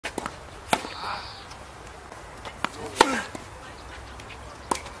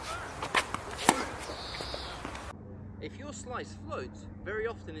slice floats, very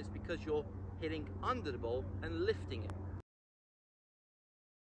often it's because you're hitting under the ball and lifting it.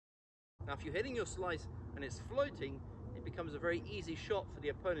 Now if you're hitting your slice and it's floating, it becomes a very easy shot for the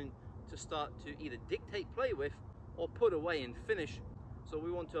opponent to start to either dictate play with or put away and finish. So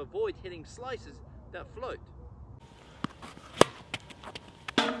we want to avoid hitting slices that float.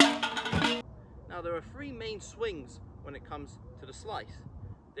 Now there are three main swings when it comes to the slice.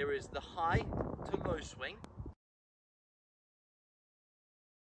 There is the high to low swing.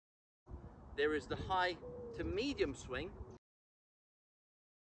 There is the high to medium swing.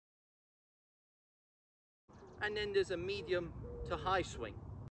 And then there's a medium to high swing.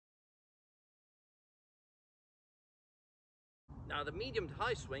 Now the medium to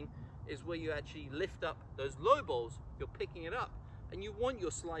high swing is where you actually lift up those low balls, you're picking it up, and you want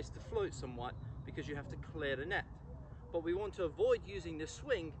your slice to float somewhat because you have to clear the net. But we want to avoid using this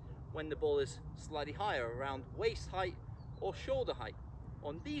swing when the ball is slightly higher, around waist height or shoulder height.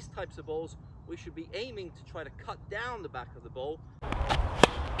 On these types of balls, we should be aiming to try to cut down the back of the ball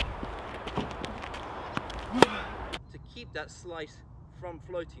to keep that slice from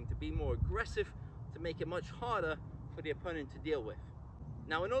floating, to be more aggressive, to make it much harder for the opponent to deal with.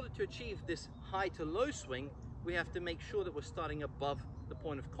 Now in order to achieve this high to low swing, we have to make sure that we're starting above the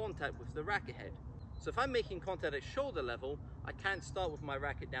point of contact with the racket head. So if I'm making contact at shoulder level, I can't start with my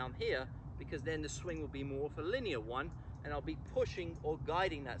racket down here, because then the swing will be more of a linear one and I'll be pushing or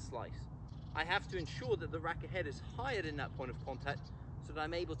guiding that slice. I have to ensure that the racket head is higher than that point of contact so that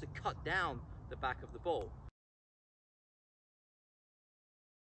I'm able to cut down the back of the ball.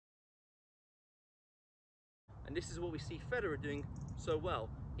 And this is what we see Federer doing so well.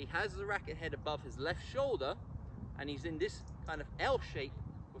 He has the racket head above his left shoulder and he's in this kind of L shape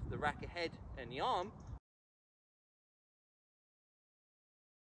with the racket head and the arm.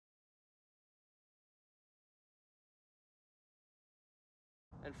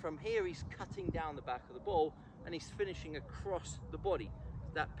 And from here he's cutting down the back of the ball and he's finishing across the body.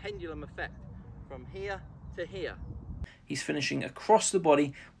 That pendulum effect from here to here. He's finishing across the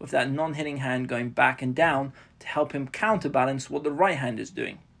body with that non-hitting hand going back and down to help him counterbalance what the right hand is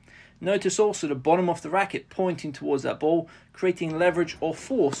doing. Notice also the bottom of the racket pointing towards that ball, creating leverage or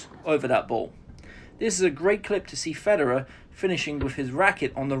force over that ball. This is a great clip to see Federer finishing with his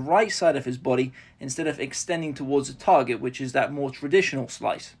racket on the right side of his body instead of extending towards the target, which is that more traditional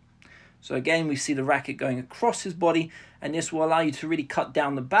slice. So again, we see the racket going across his body, and this will allow you to really cut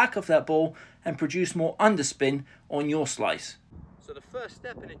down the back of that ball and produce more underspin on your slice. So the first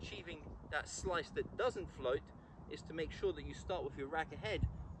step in achieving that slice that doesn't float is to make sure that you start with your racket head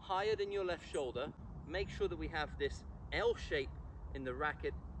higher than your left shoulder. Make sure that we have this L shape in the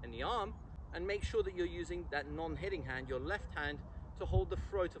racket and the arm, and make sure that you're using that non-hitting hand, your left hand, to hold the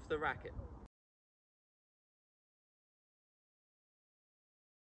throat of the racket.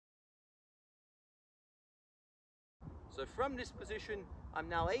 So from this position, I'm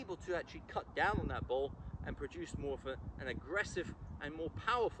now able to actually cut down on that ball and produce more of an aggressive and more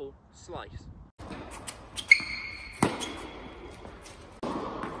powerful slice.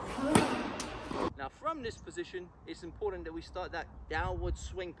 Now from this position, it's important that we start that downward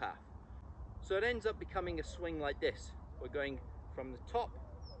swing path. So it ends up becoming a swing like this. We're going from the top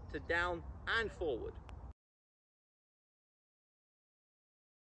to down and forward.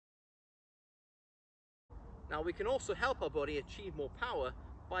 Now we can also help our body achieve more power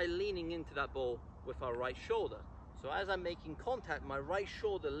by leaning into that ball with our right shoulder. So as I'm making contact, my right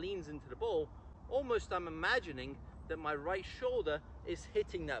shoulder leans into the ball. Almost I'm imagining that my right shoulder is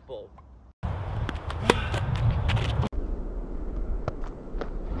hitting that ball.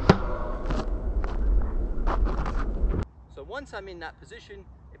 So once I'm in that position,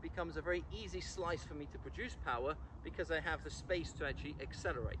 it becomes a very easy slice for me to produce power because I have the space to actually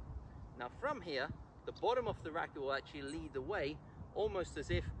accelerate. Now from here, the bottom of the racket will actually lead the way, almost as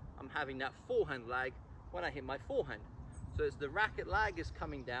if I'm having that forehand lag when I hit my forehand. So as the racket lag is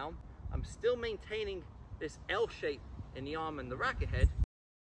coming down, I'm still maintaining this L shape in the arm and the racket head.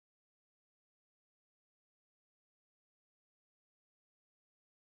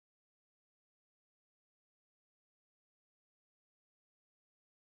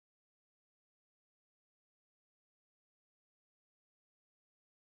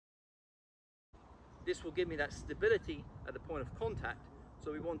 This will give me that stability at the point of contact,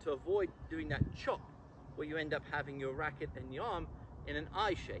 so we want to avoid doing that chop where you end up having your racket and the arm in an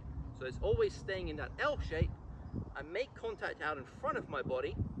I shape. So it's always staying in that L shape. I make contact out in front of my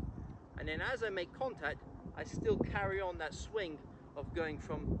body, and then as I make contact, I still carry on that swing of going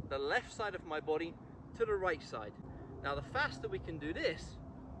from the left side of my body to the right side. Now the faster we can do this,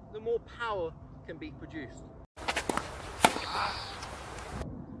 the more power can be produced.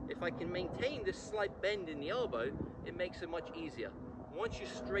 If I can maintain this slight bend in the elbow, it makes it much easier. Once you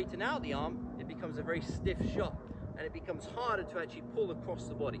straighten out the arm, it becomes a very stiff shot, and it becomes harder to actually pull across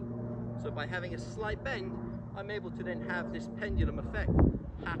the body. So by having a slight bend, I'm able to then have this pendulum effect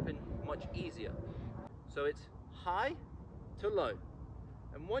happen much easier. So it's high to low.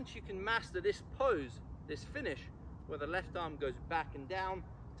 And once you can master this pose, this finish, where the left arm goes back and down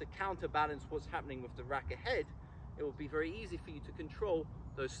to counterbalance what's happening with the racket head, it will be very easy for you to control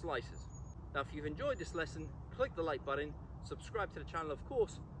those slices. Now, if you've enjoyed this lesson, click the like button, subscribe to the channel of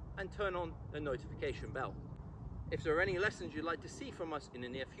course, and turn on the notification bell. If there are any lessons you'd like to see from us in the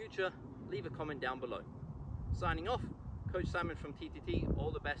near future, leave a comment down below. Signing off, Coach Simon from TTT,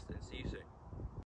 all the best and see you soon.